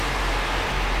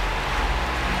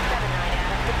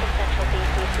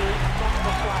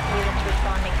SWAT units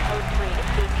responding code 3 to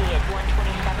CP at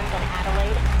 127th and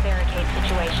Adelaide. Barricade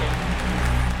situation.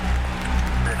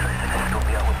 336, we'll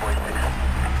be out with boys 6.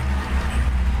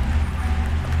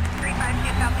 352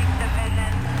 Southeast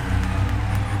Division.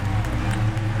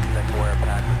 Next wire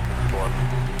pack, 4.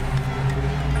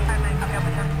 5 minutes, copy up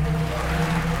with you.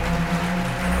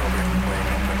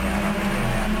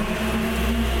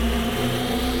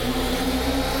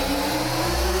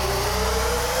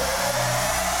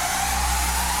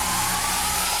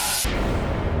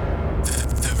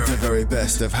 The very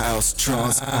best of house,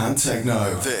 trance, and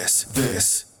techno. This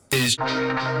is.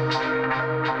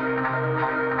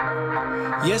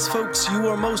 Yes, folks, you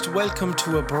are most welcome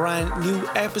to a brand new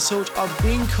episode of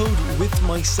Greencode with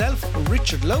myself,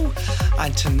 Richard Lowe,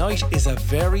 and tonight is a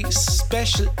very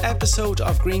special episode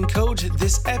of Greencode.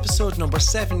 This episode number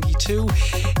 72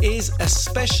 is a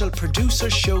special producer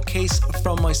showcase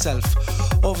from myself.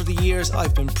 Over the years,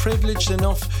 I've been privileged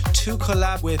enough to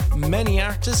collab with many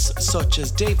artists such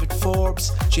as David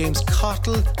Forbes, James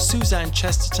Cottle, Suzanne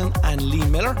Chesterton, and Lee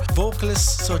Miller,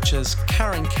 vocalists such as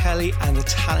Karen Kelly and the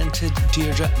talented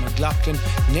Deirdre Mclaughlin,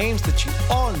 names that you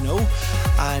all know,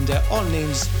 and all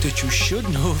names that you should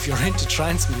know if you're into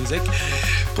trance music.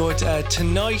 But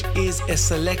tonight is a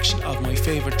selection of my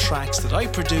favourite tracks that I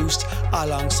produced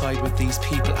alongside with these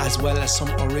people, as well as some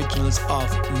originals of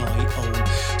my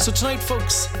own. So tonight,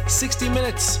 folks, 60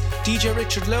 minutes, DJ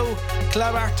Richard Lowe,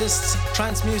 collab artists,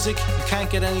 trance music, you can't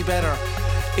get any better.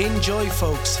 Enjoy,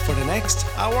 folks, for the next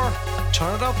hour.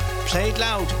 Turn it up, play it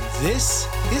loud. This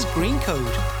is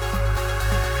Greencode.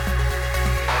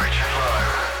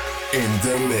 In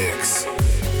the mix.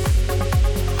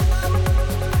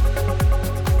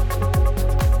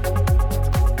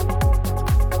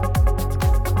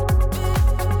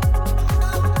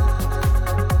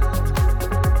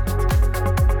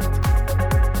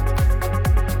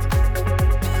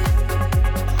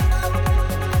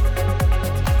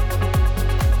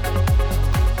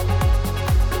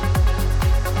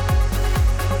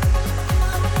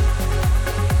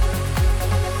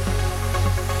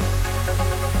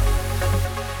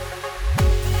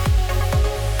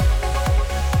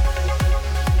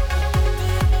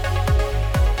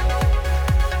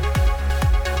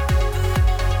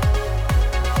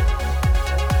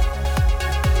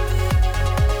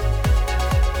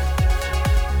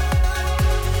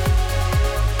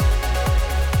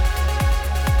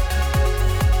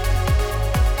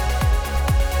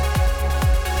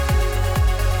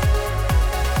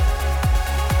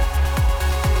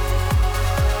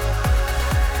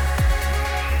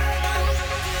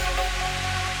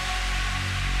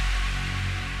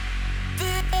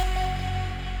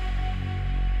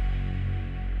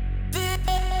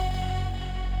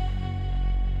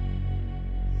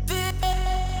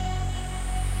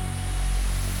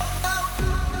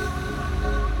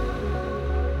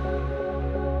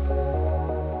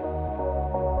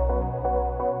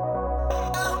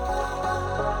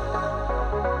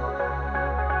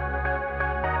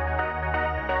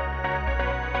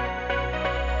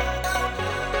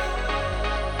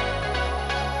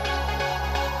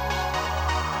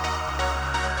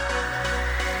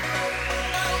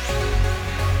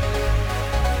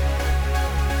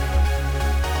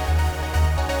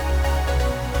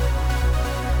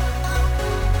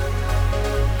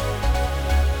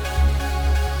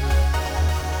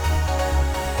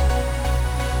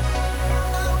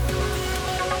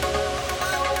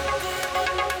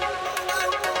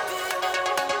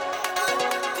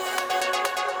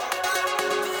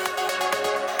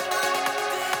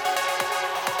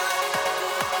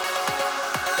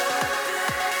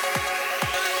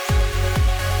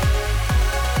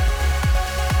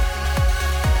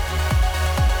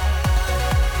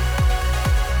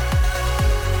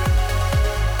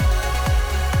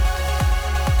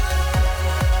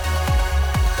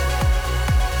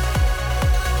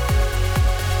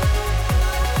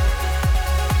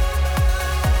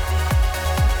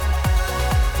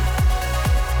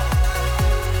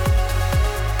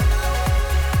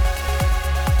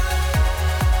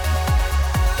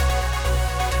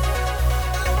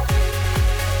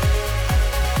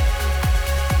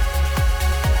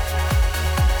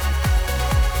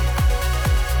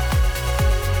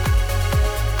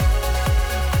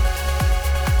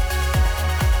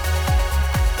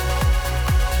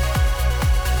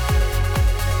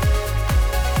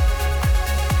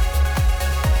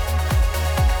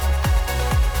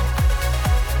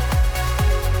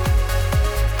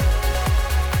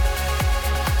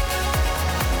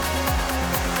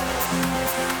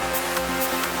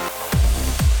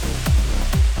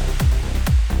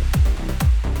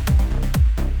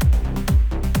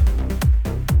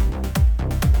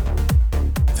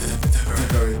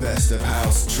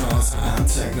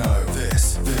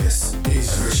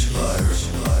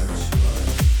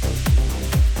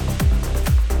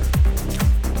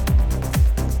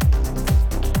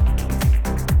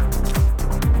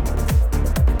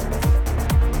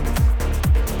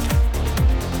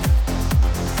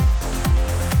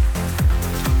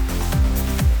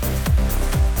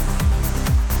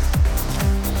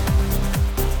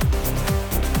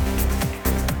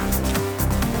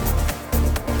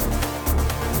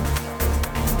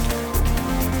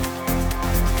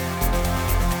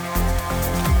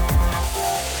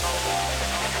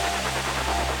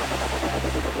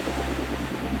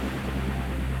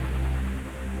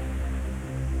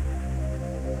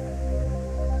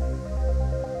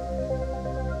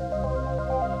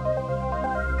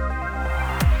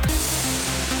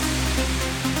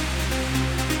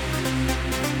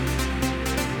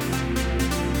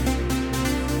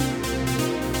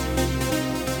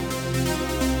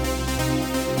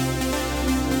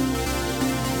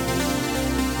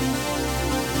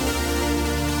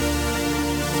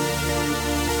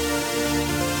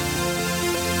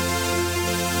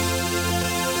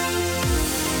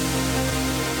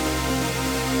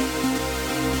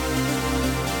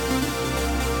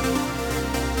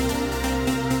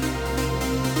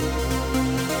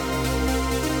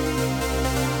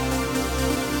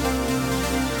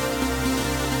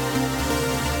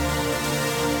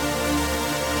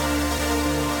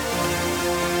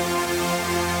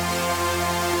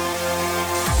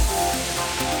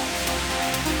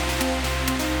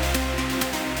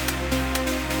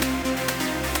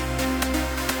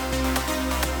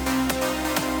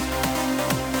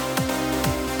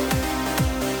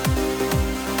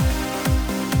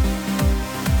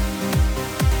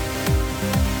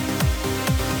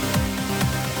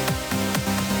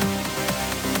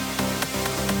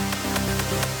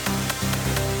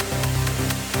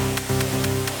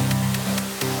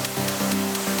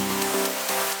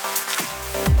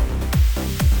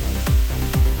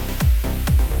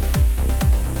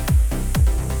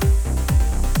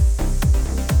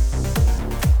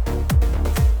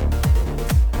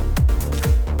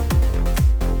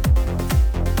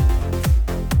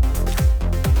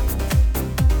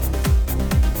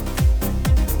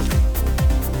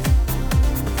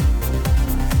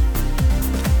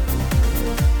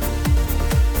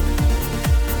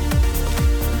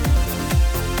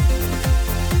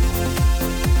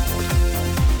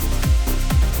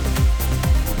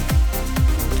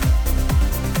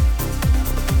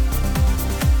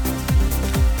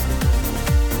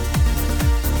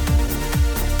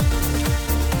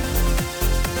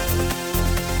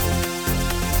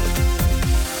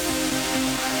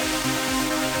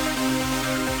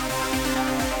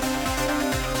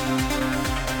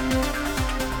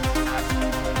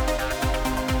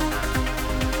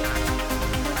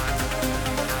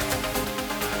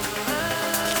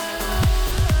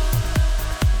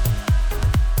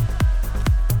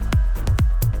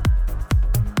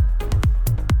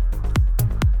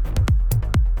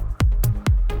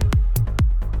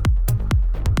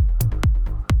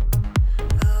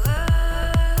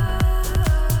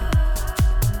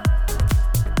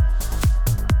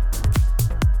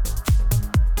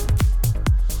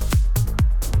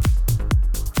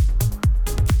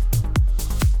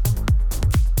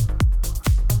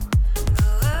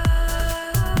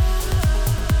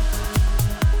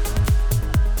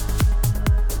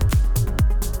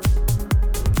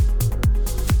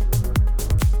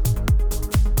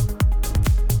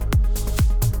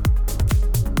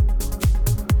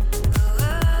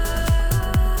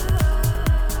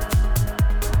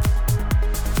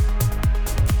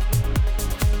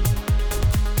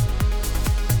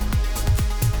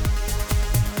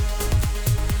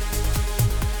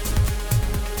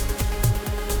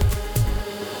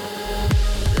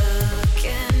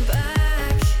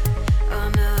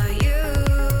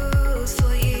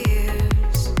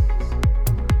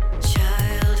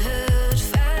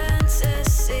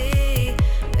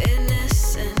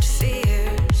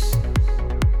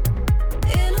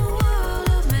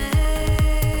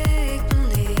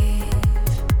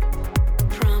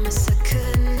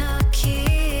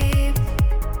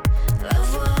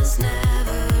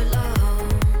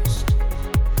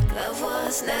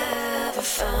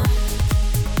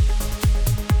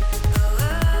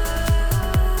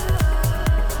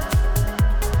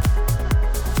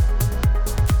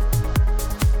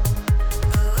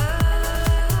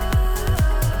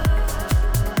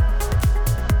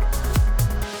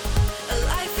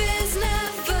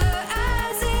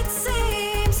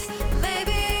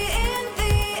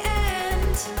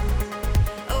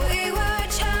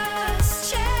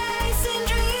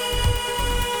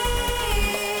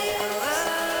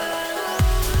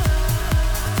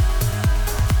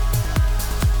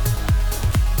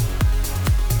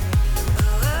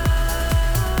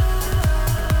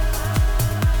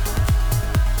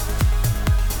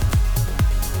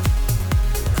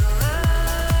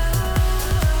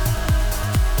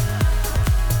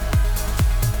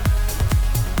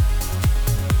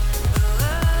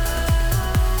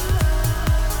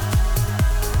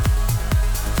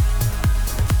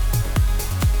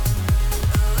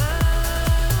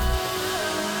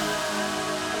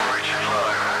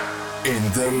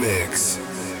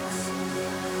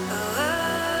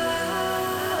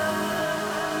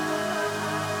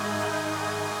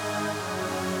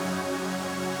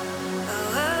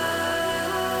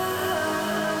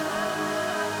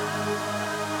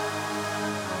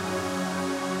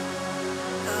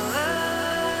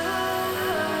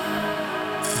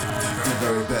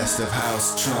 very best of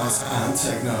house, trance and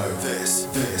techno. This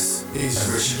is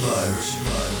Richard Lowe.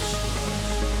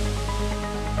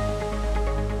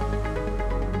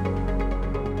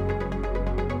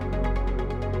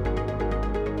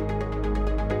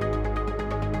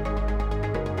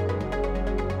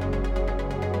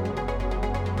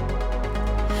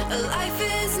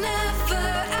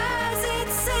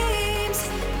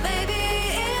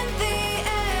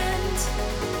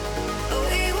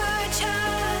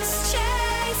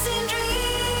 Chasing dreams.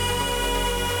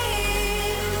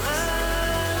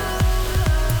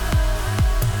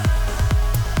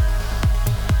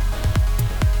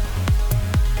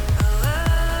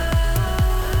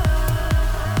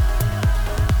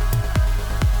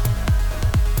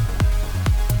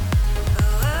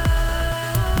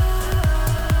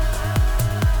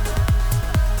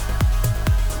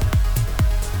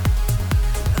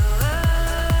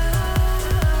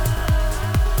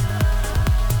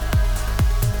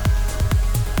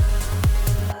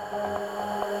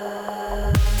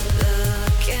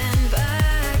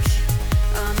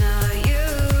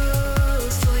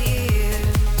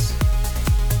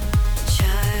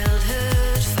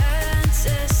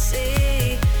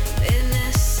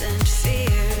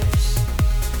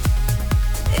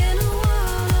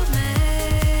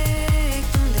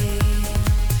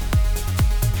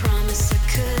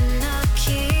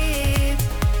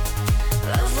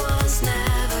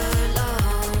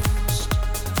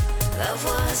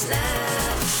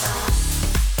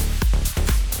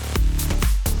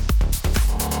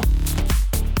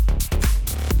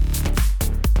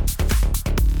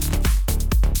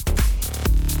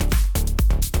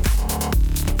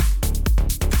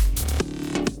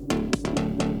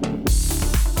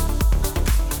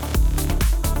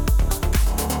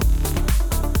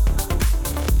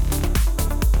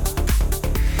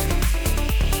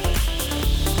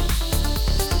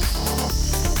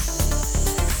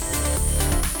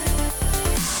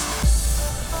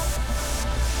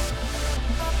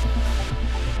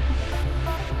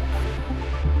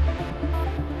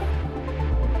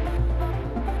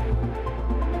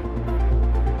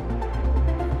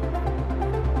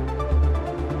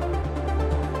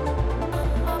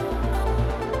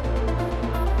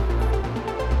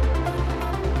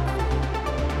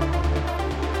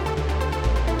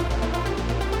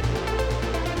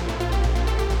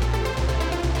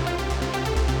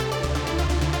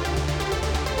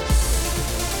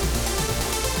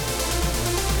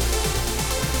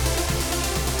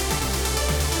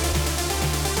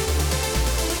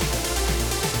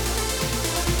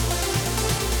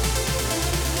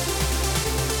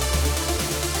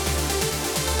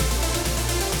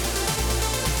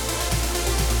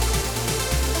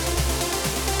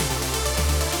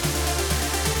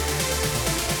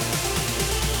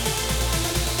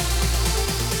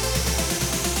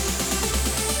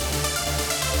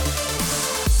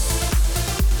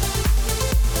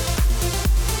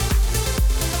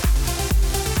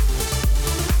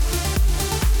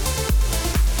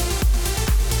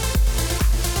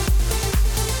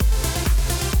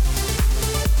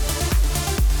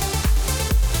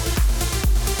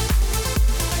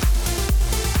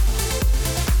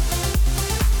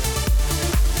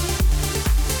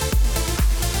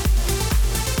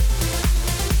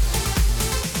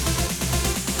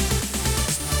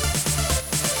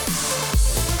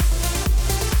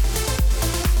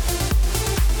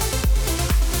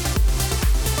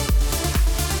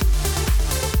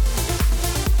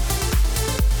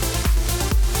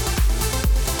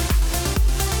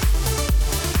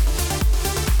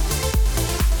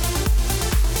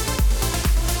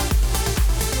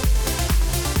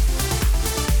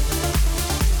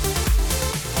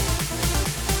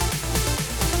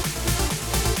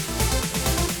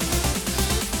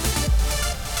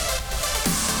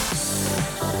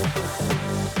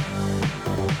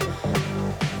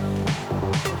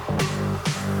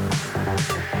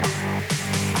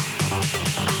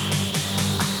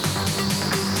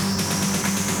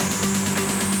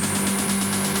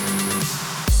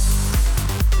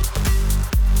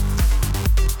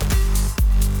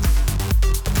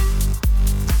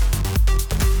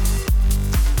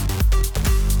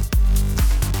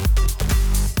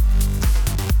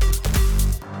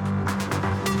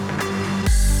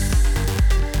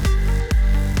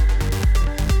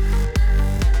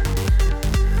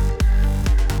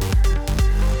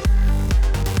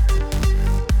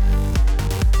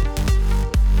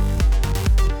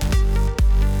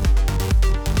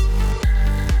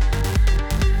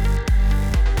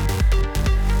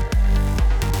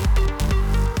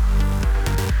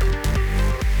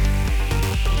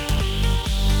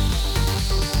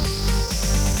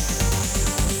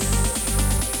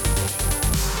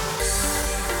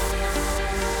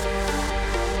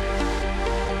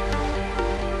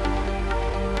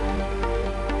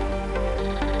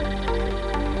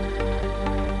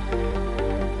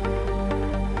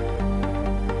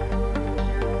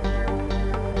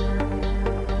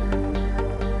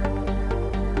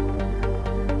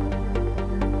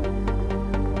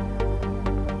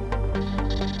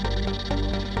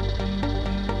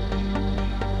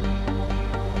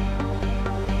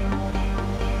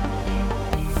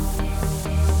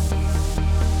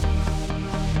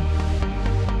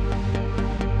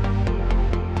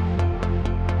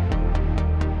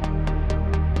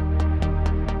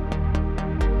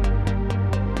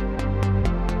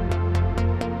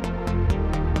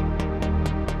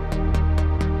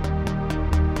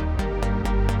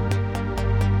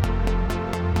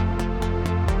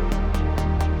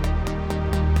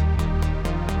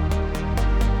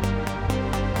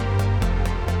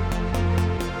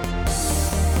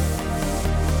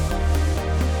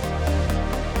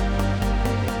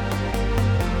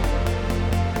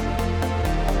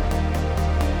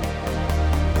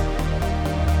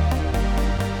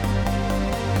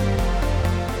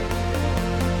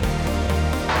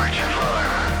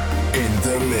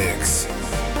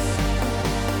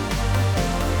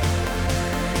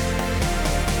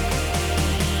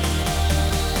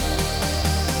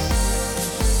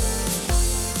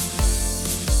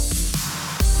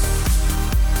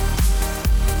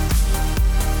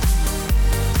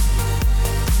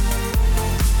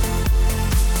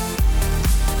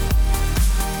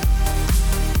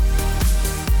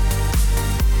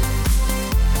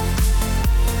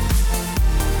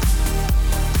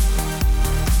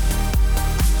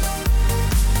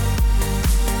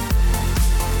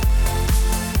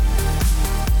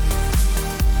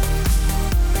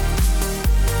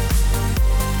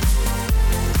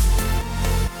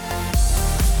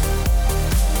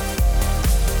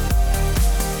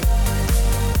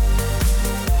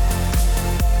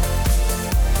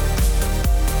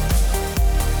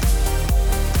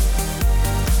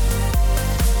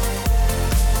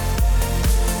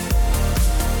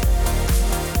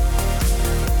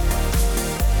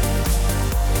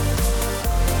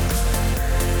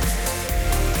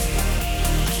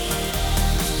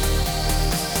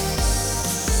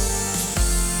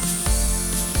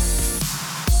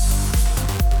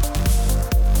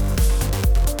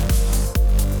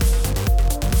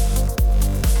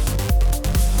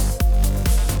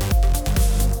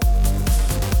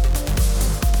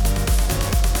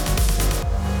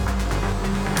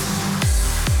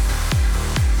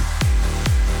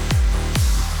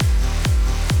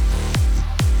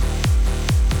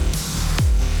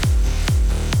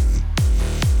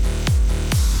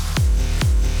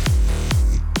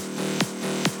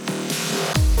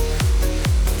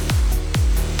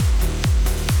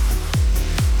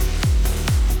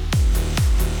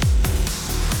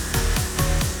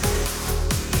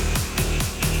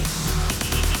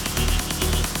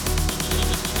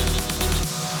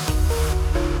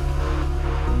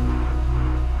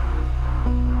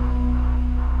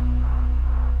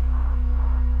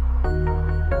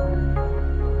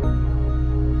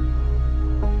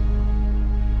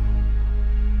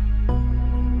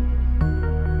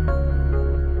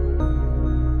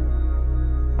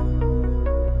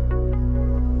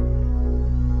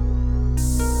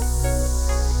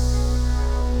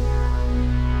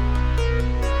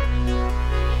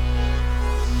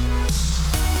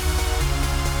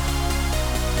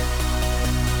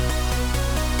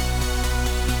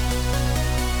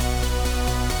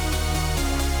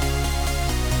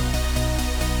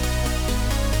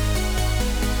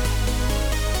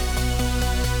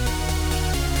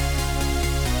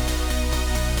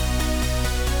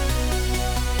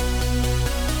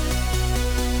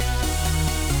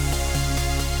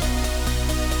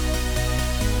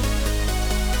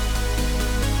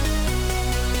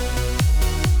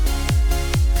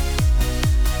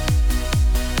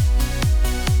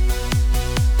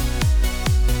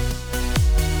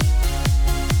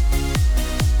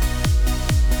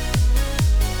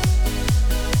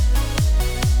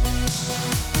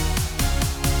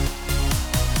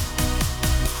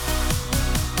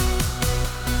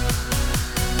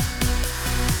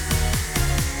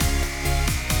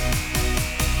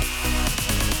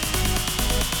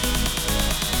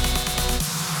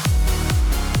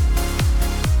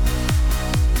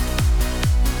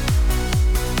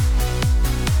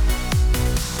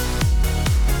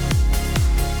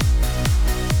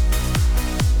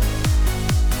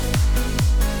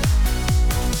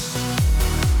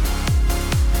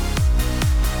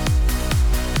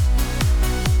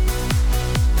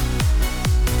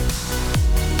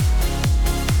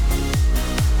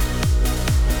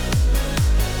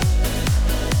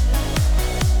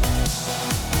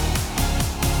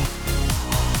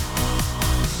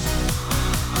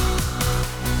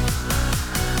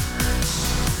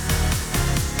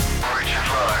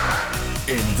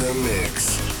 in the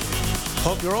mix.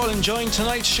 Hope you're all enjoying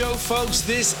tonight's show, folks.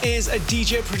 This is a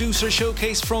DJ producer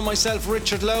showcase from myself,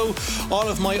 Richard Lowe. All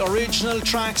of my original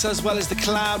tracks as well as the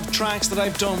collab tracks that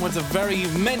I've done with the very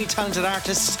many talented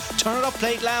artists. Turn it up,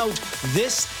 play it loud.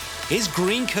 This is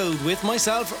Greencode with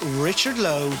myself, Richard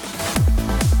Lowe.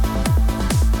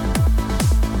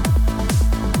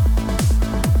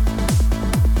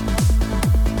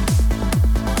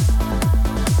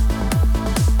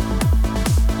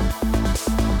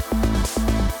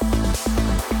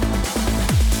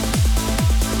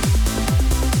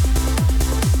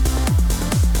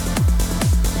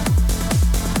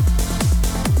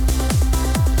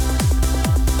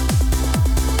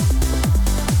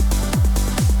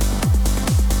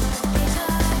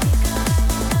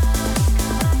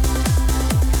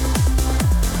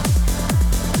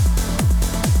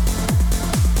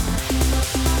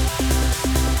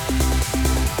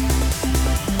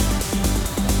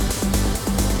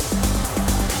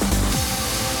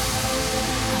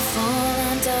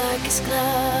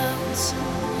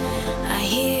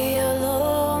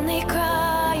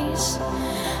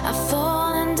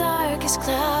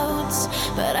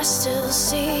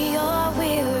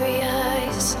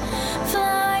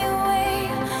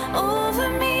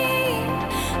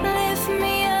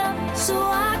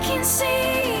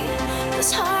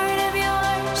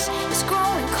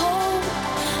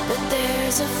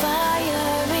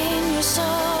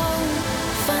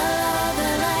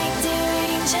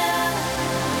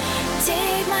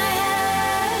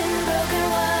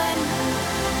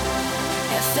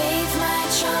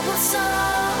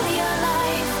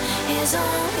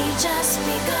 Follow the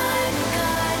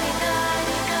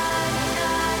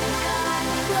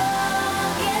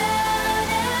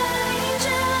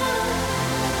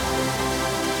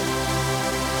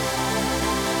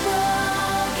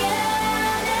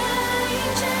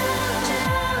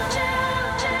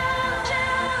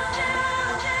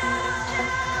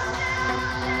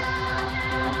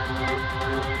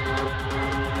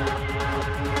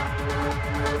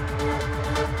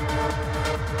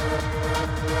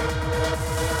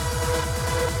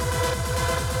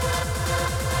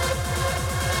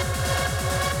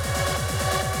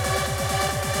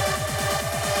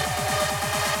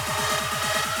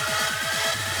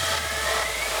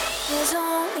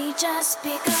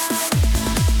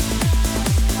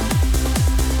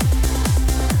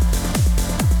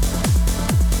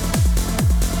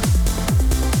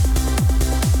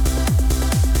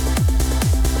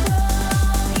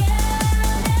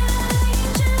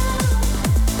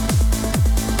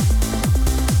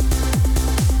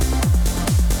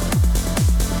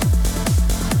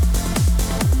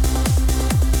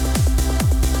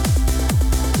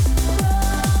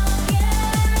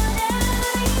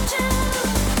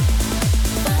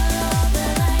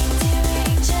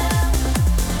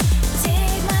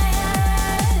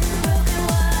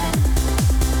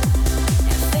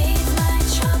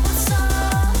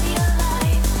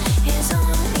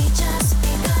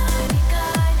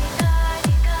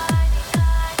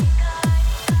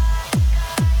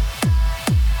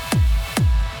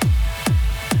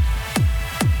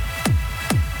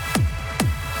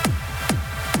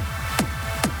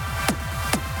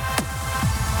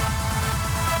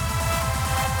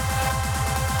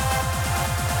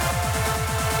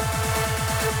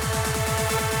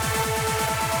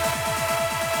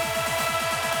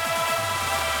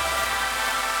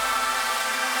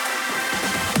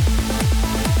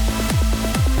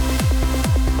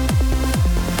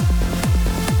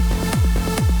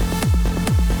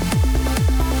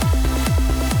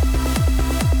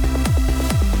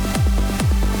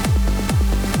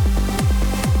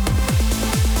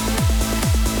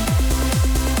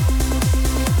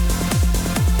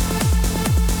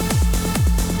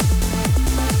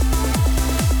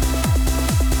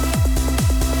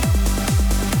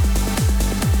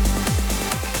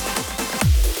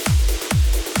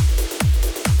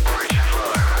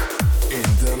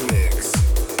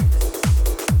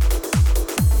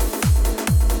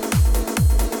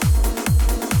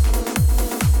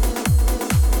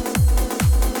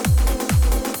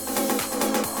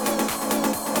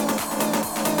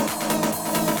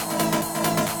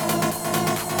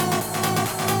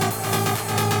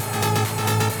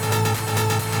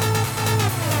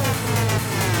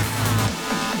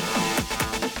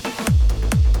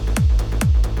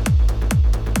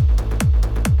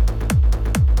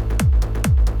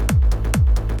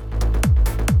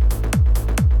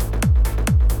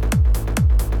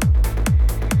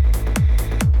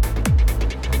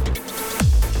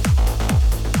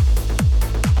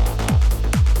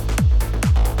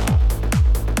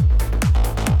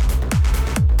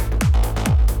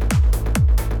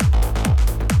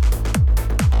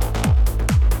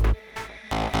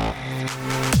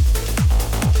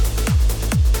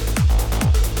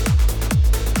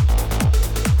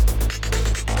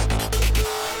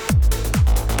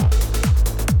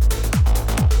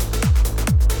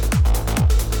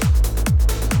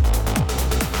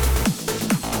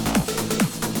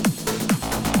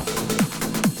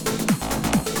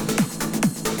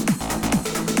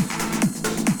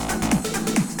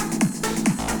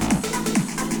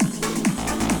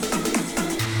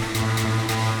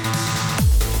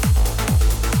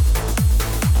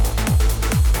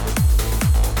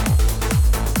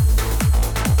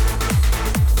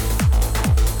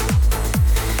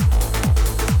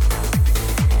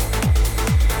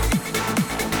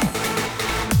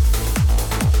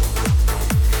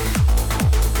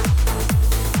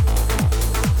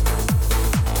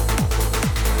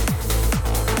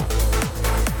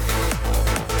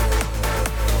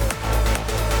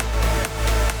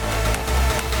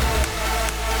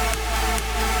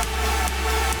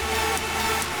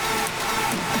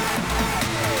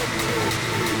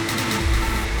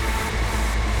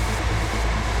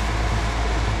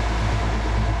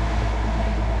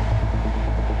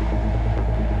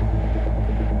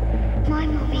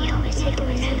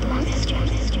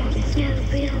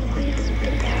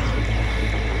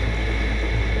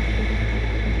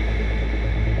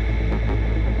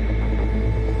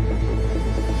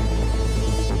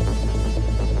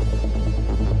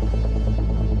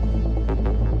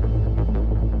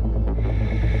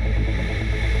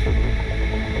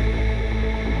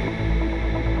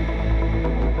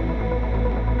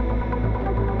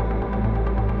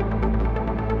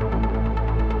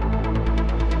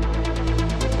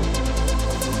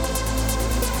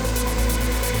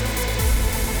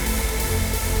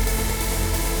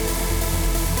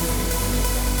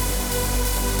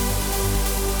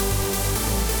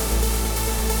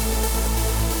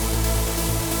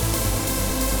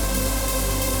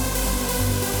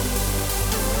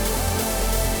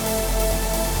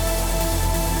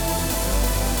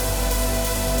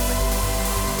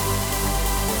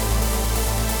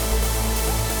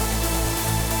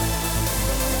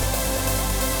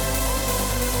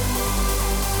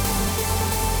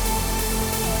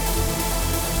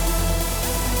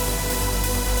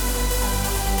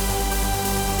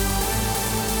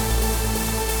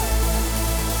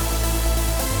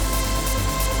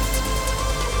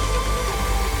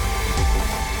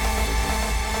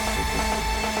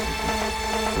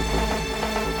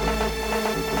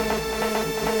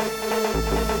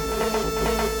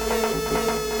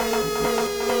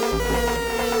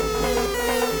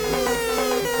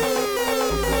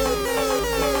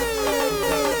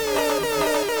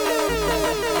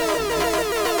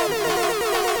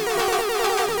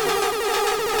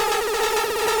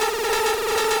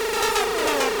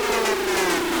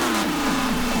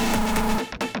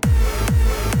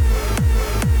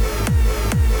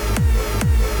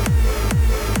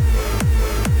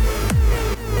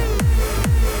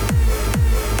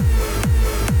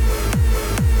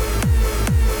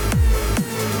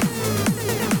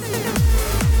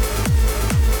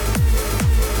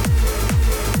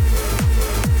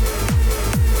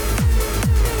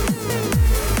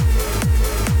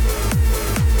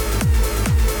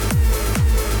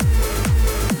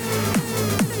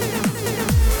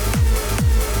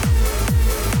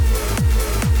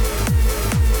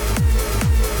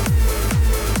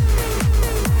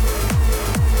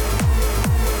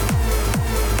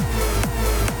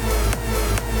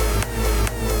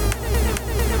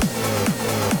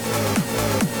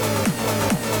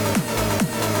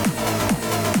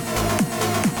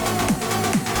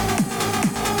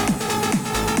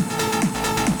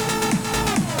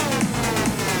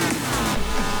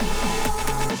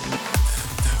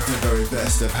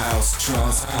best of house,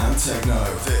 trance and techno.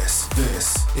 This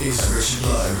is Richard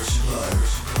Lowe.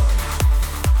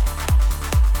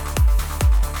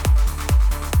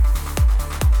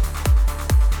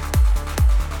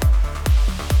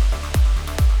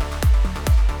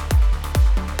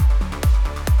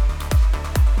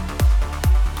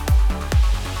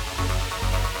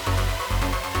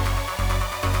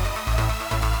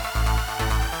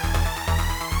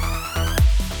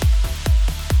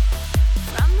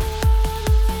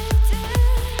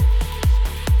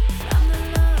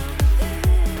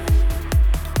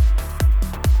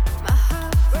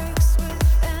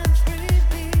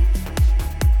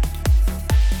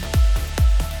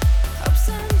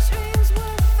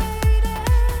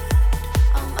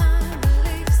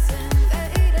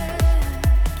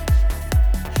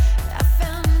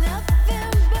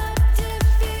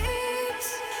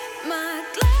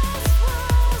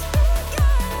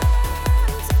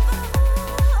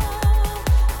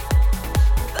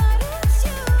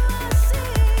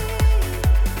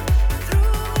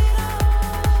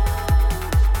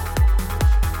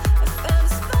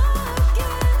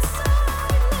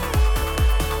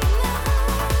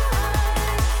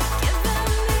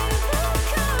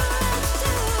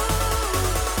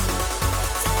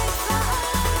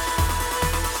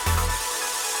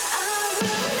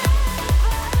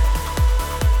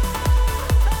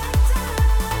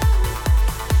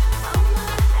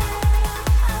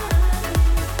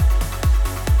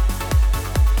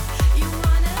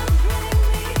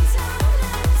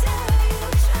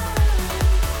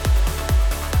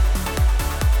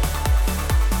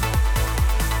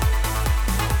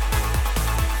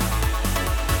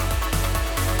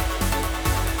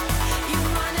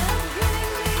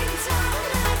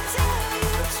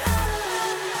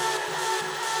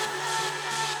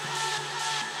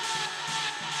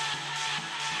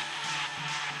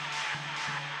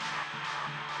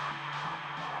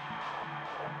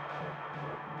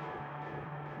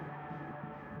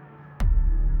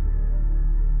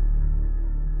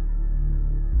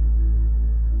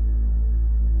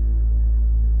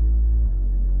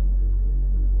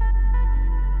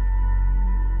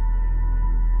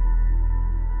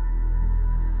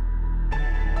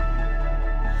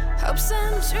 Hopes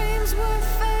and dreams were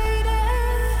faded,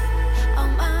 all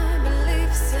my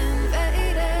beliefs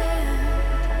invaded.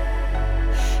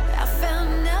 I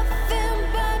found nothing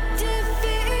but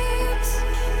defeat.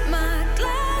 My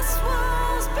glass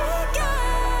walls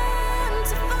began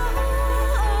to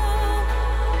fall,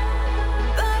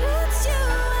 but it's you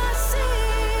I see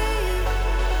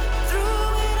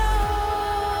through it all.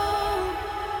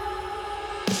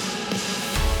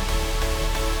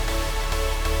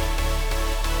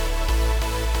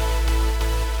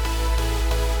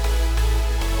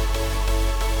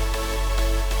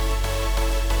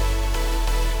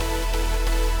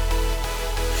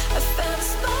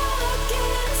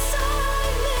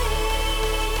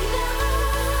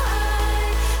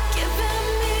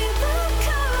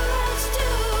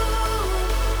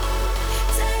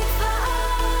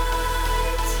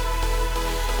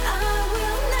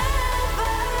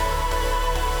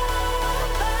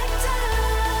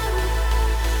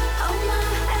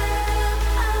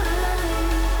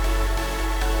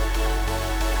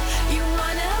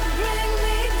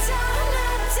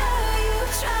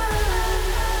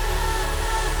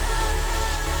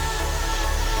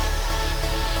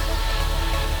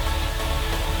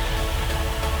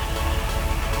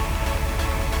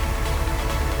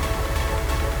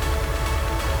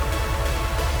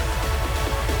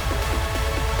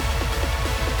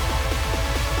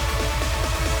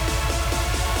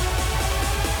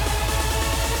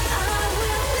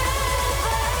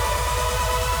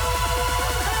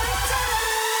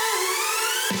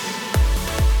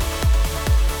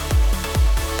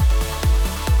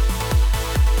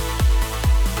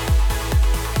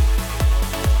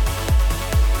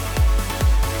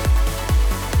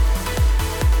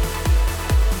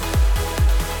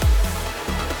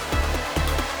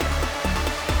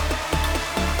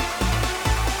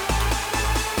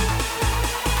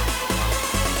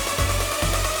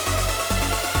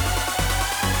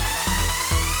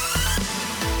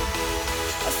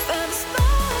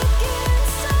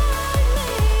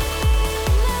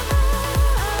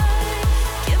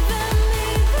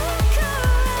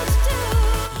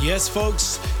 Yes,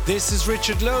 folks, this is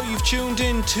Richard Lowe. You've tuned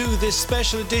in to this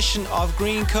special edition of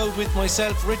Greencode with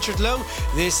myself, Richard Lowe.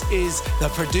 This is the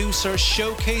producer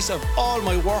showcase of all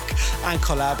my work and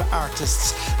collab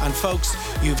artists. And folks,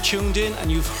 you've tuned in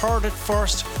and you've heard it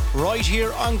first right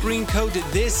here on Greencode.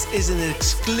 This is an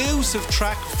exclusive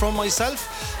track from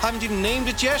myself. Haven't even named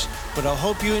it yet, but I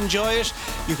hope you enjoy it.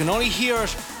 You can only hear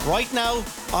it right now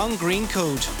on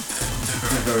Greencode.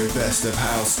 The very best of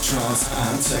house, trance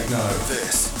and techno.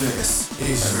 This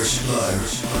is Richard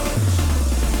Lowe.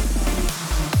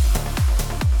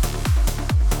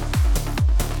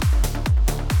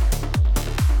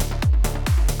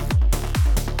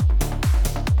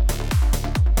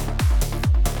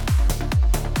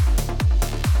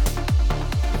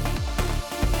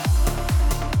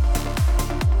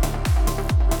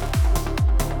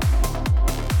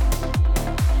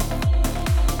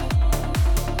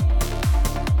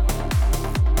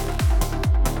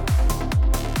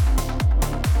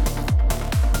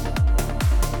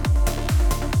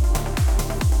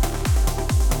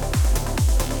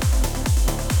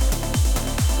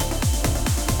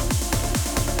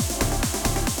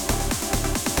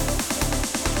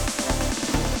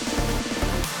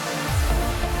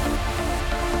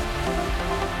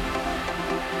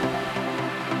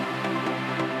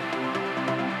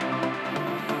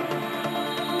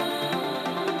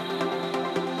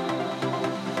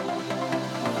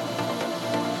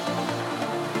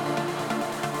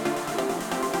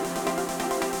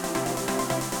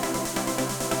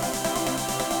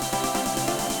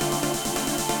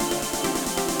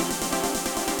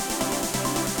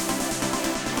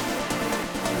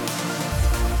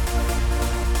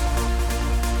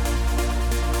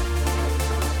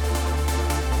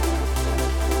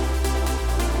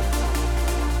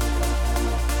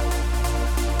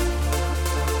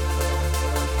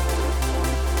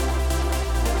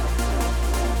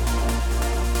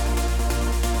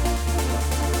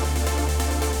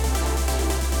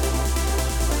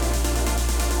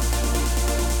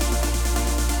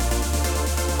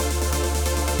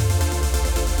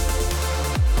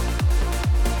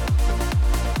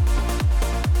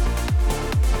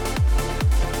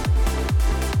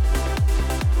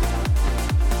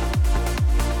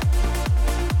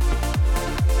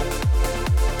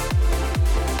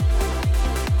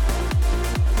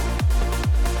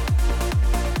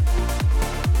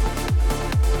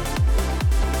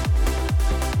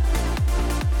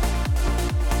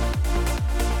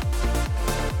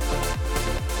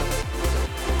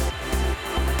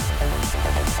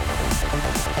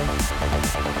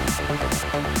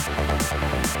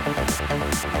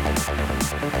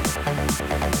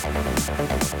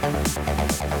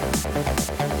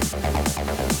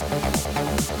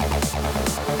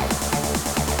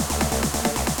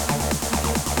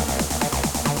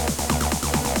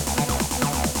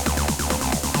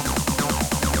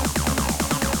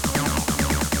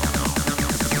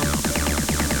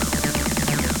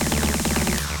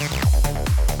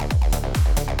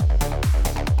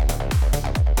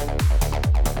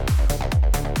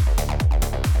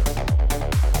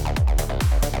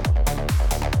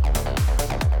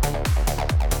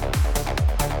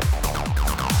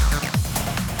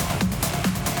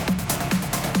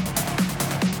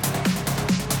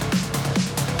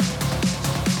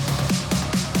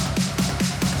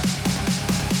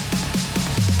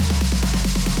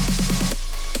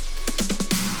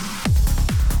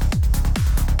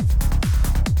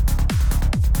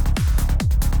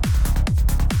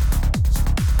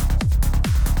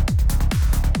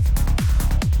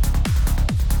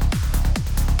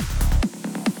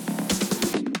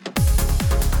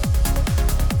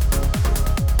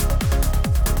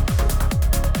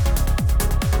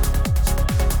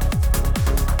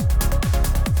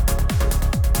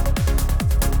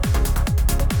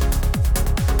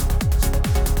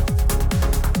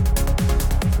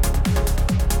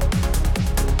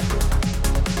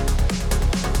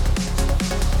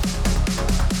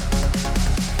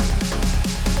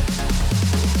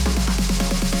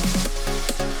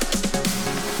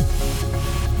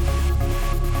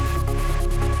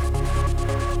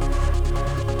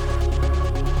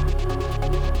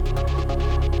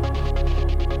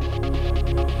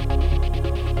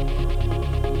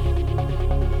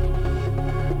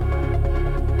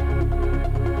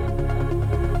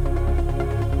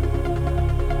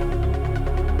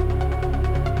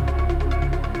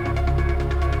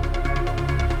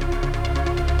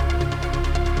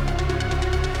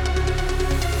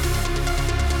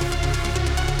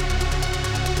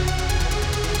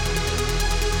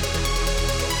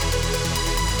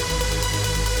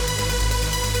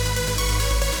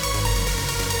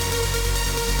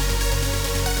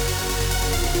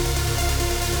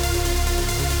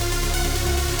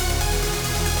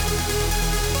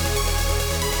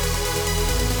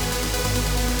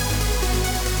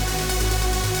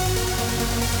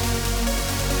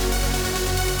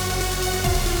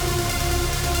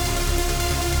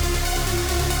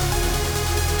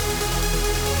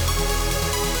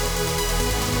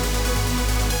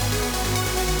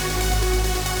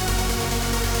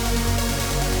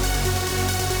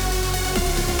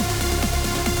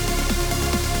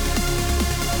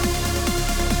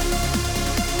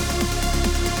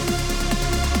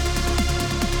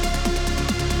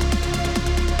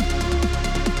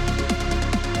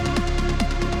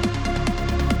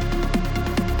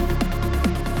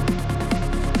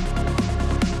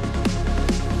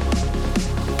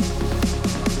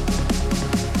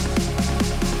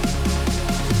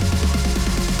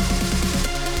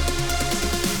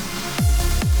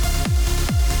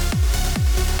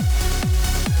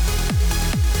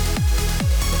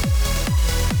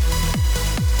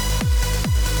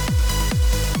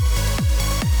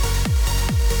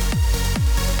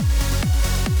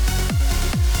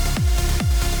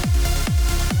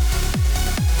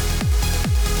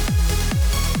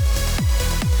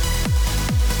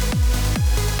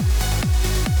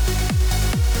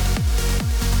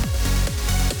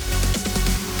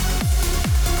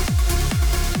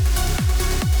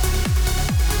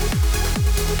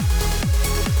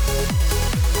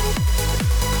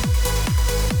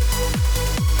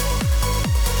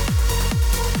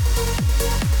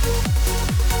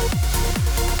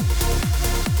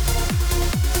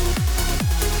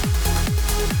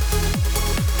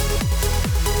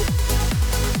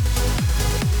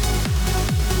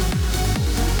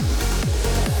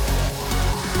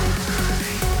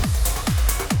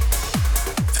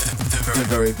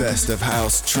 very best of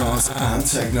house, trance and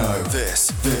techno.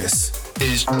 This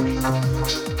is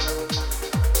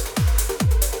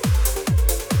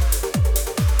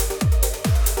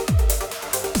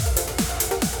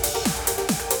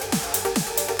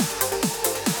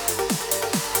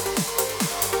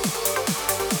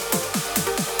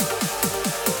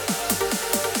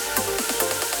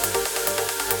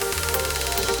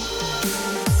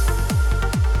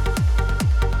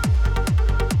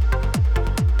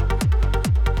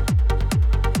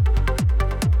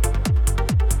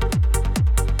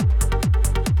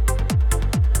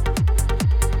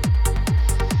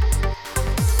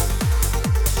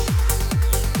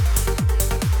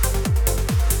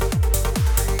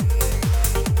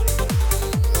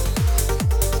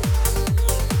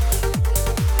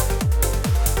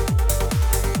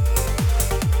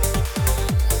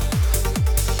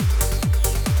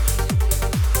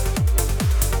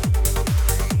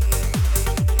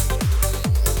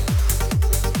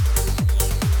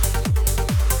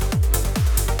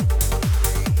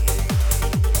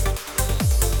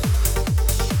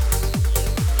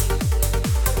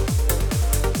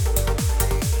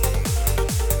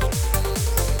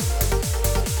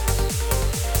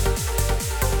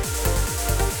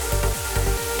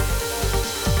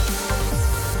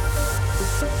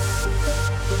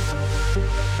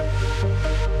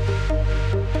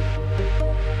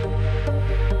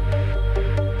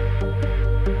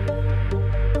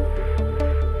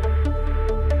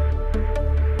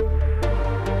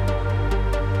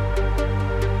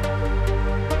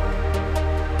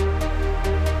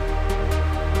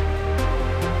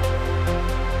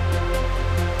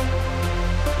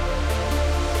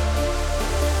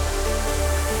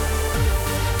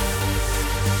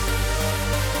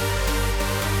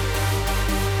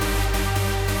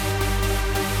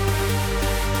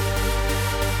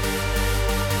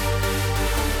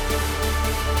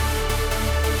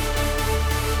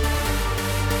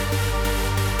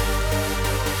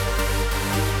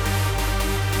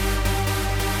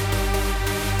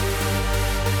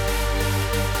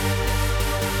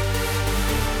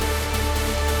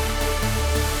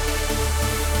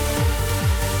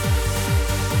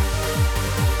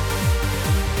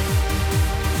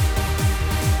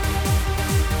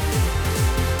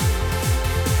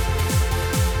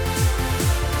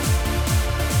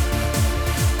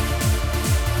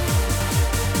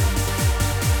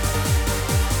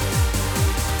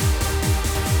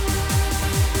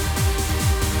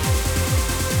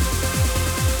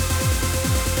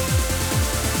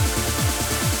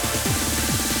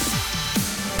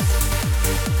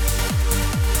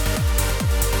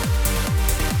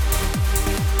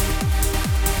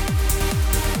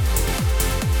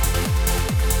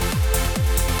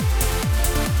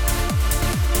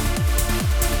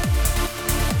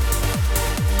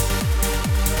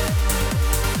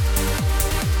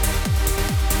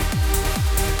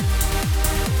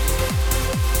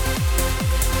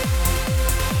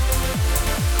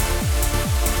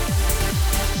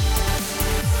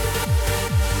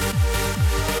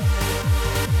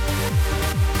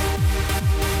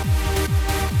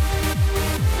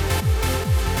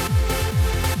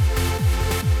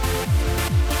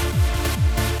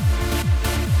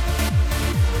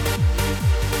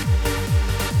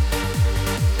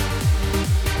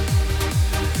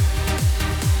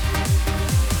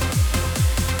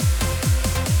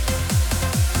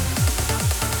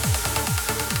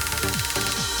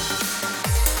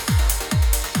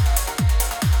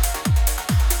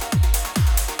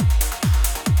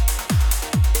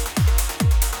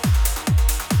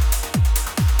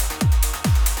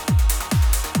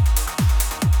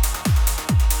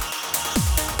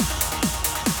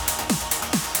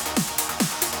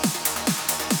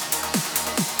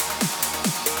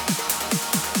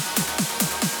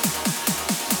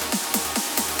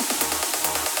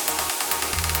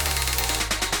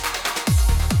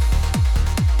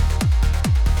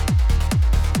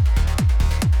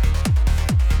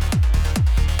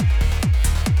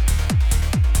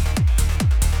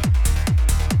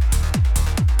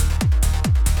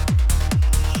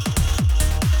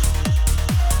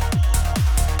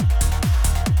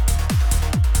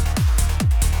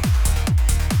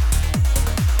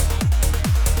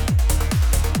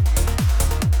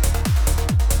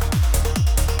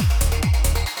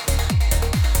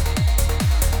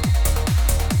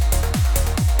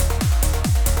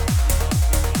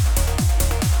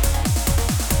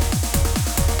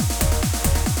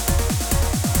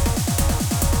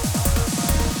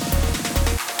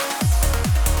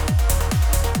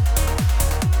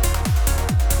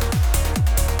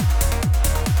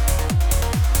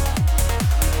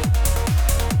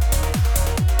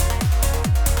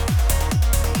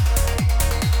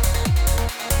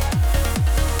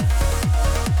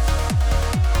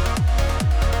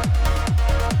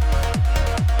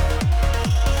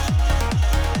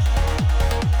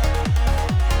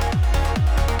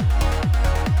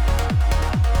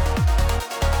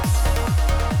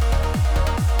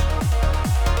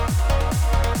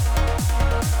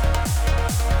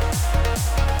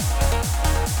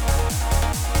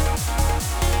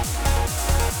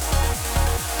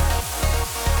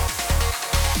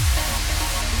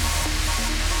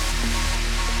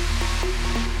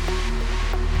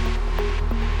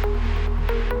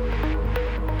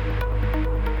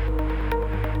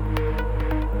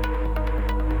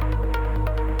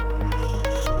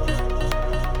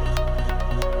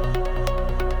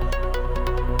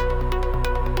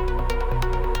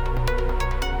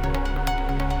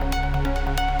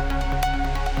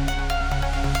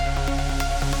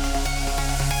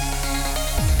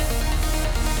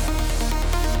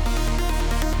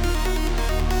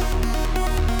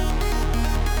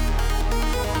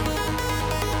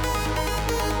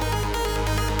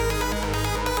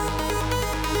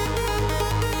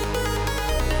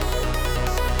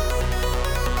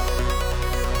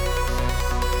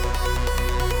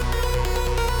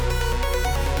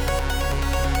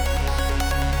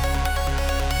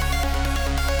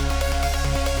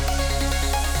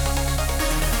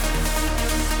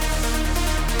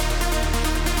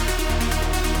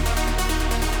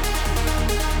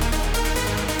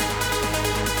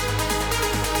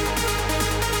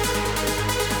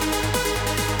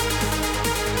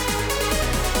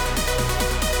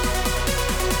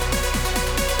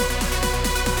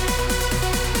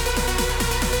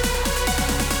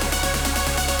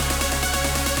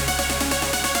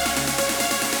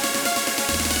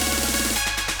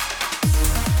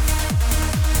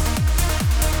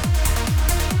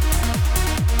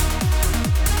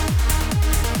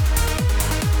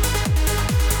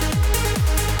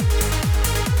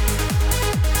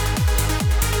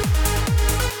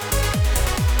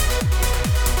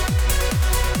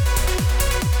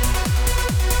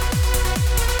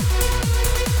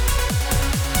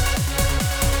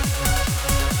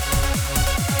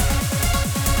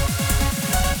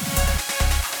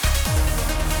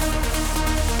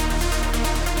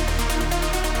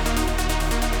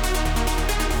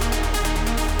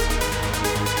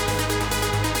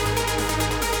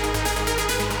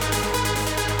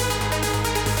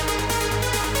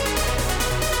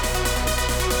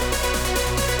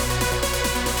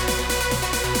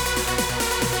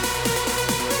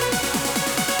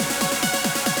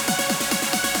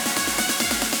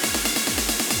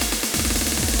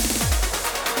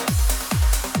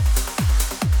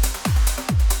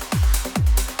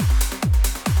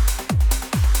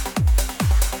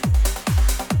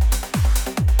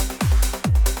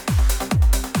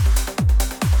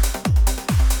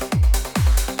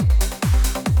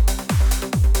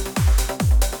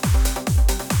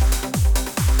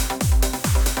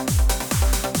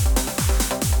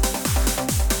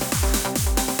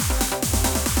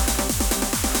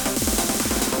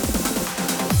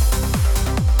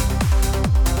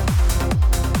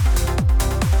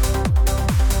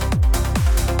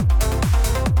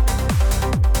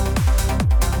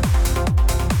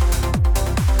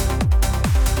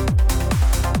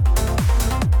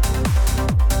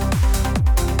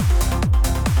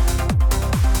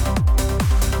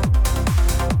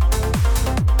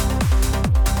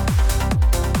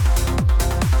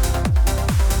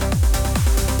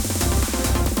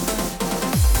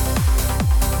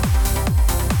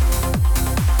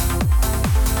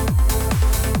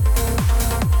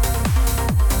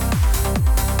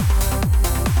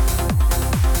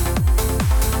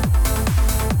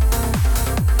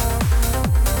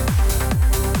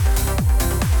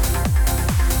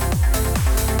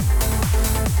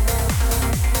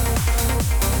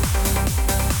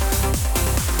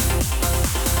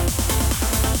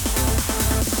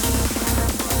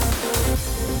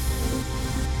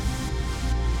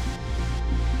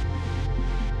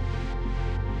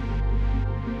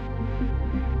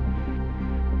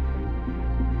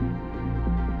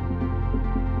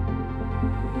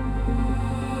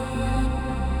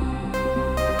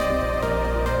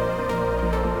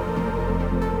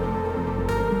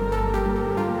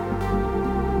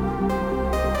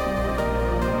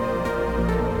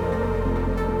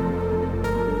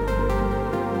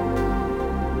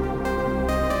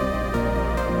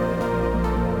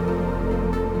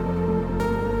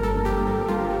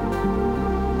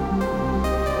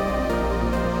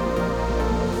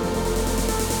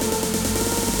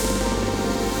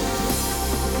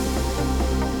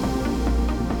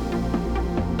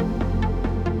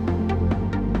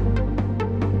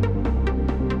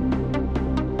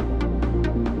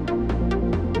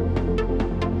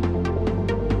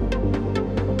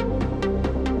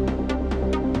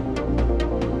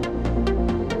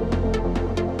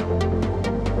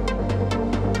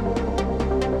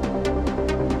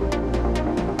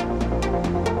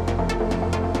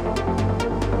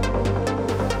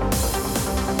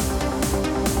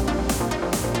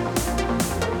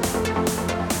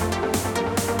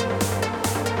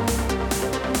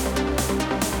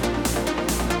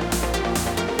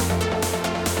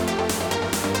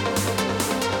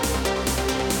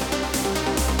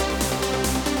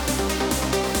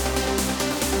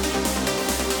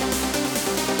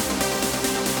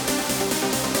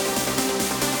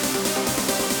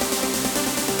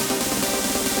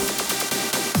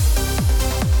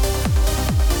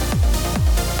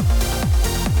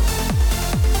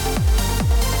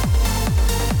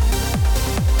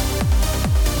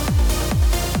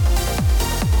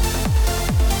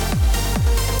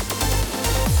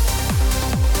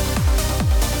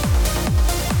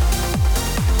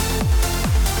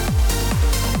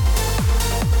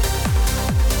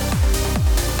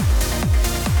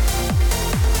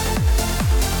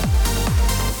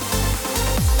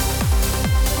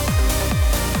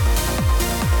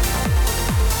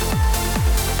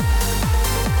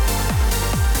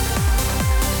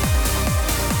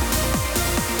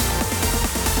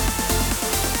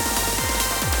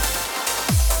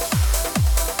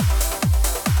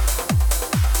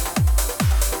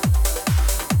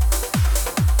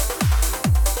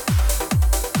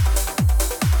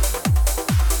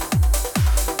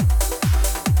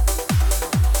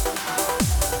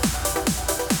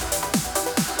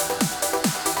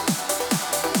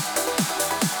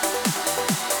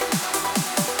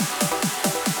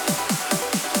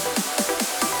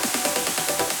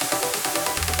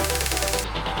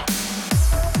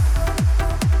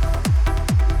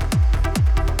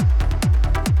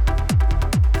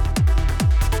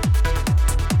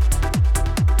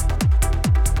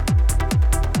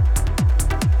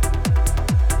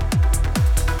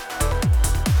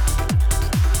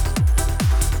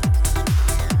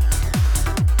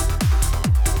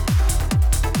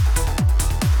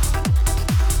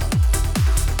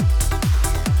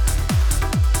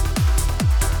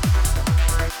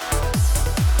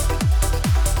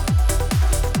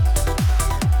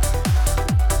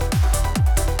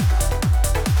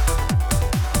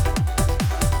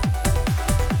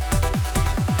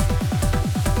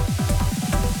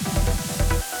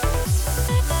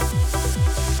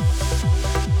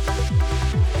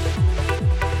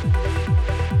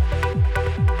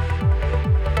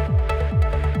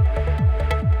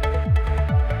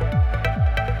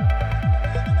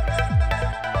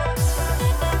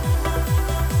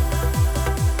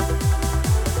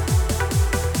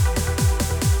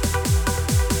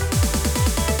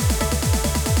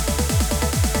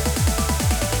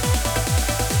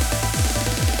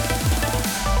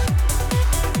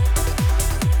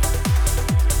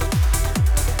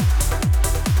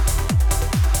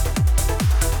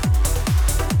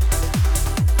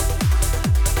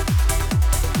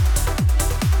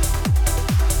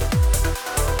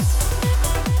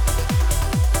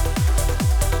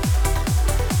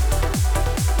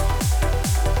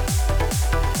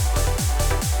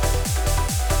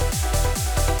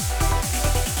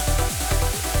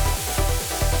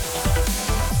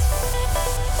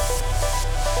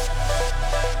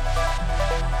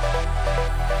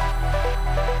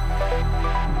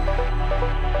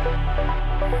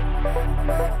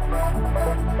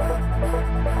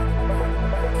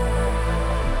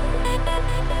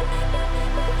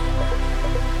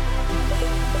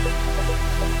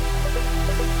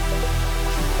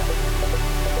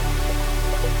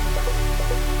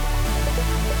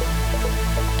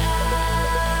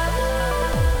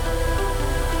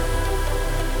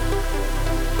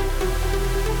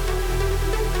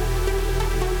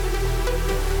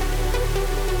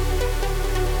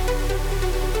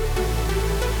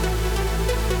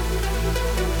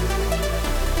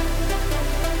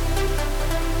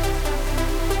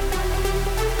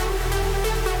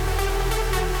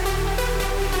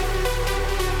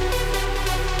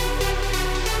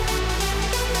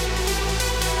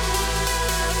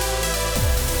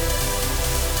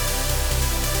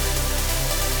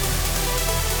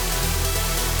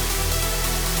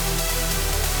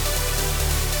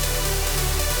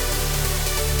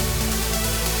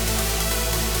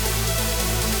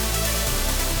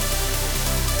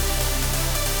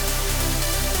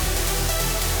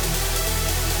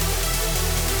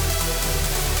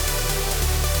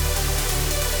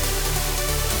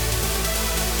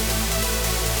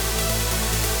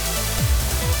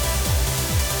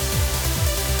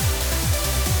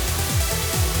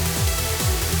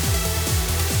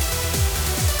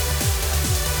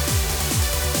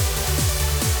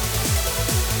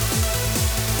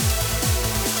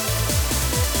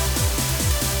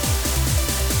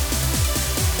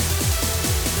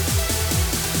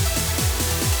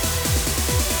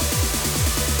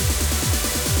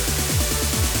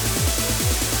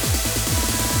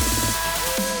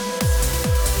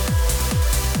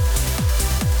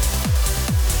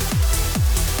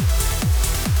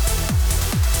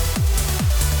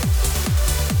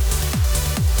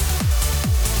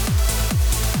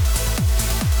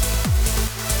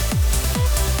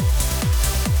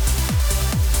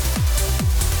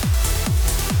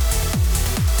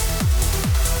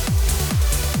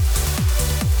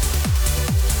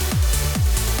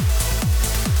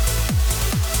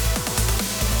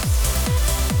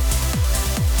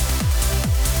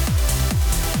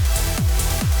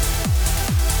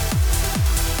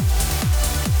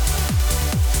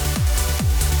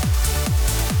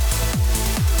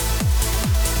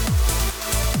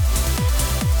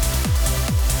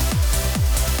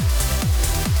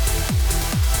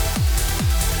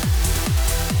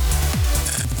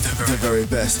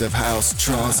best of house,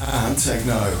 trance and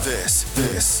techno. This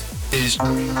is...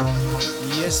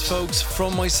 Yes, folks,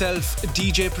 from myself,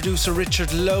 DJ producer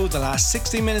Richard Lowe, the last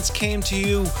 60 minutes came to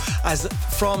you as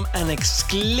from an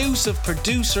exclusive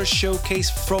producer showcase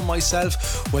from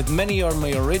myself with many of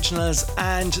my originals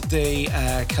and the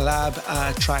collab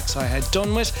tracks I had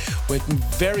done with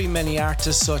very many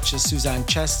artists such as Suzanne,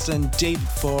 Chesterton, David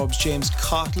Forbes, James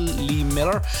Cottle, Lee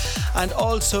Miller, and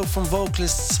also from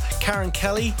vocalists Karen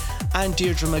Kelly and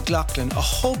Deirdre Mclaughlin. I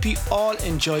hope you all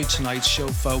enjoyed tonight's show,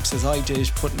 folks, as I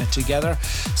did putting it together.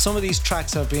 Some of these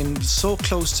tracks have been so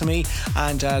close to me,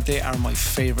 and they are my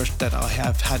favourite that I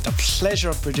have had the pleasure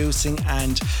of producing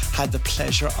and had the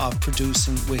pleasure of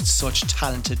producing with such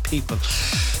talented people.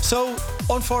 So,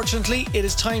 unfortunately, it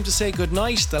is time to say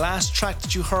goodnight. The last track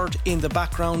that you heard in the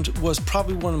background was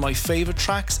probably one of my favourite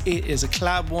tracks. It is a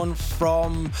collab one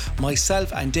from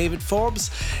myself and David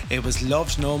Forbes. It was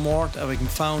Loved No More, that we can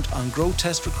find on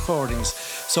Grotesque recordings.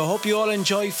 So I hope you all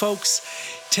enjoy, folks.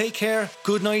 Take care,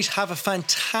 good night, have a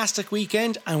fantastic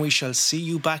weekend, and we shall see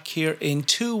you back here in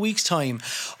 2 weeks' time.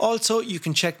 Also, you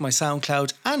can check my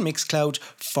SoundCloud and Mixcloud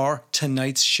for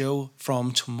tonight's show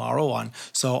from tomorrow on.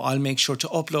 So I'll make sure to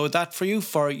upload that for you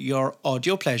for your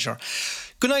audio pleasure.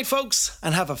 Good night, folks,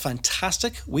 and have a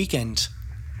fantastic weekend.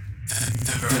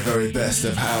 The very best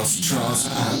of house, trance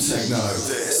and techno.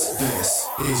 This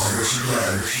is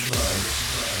Richard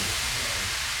Lowe.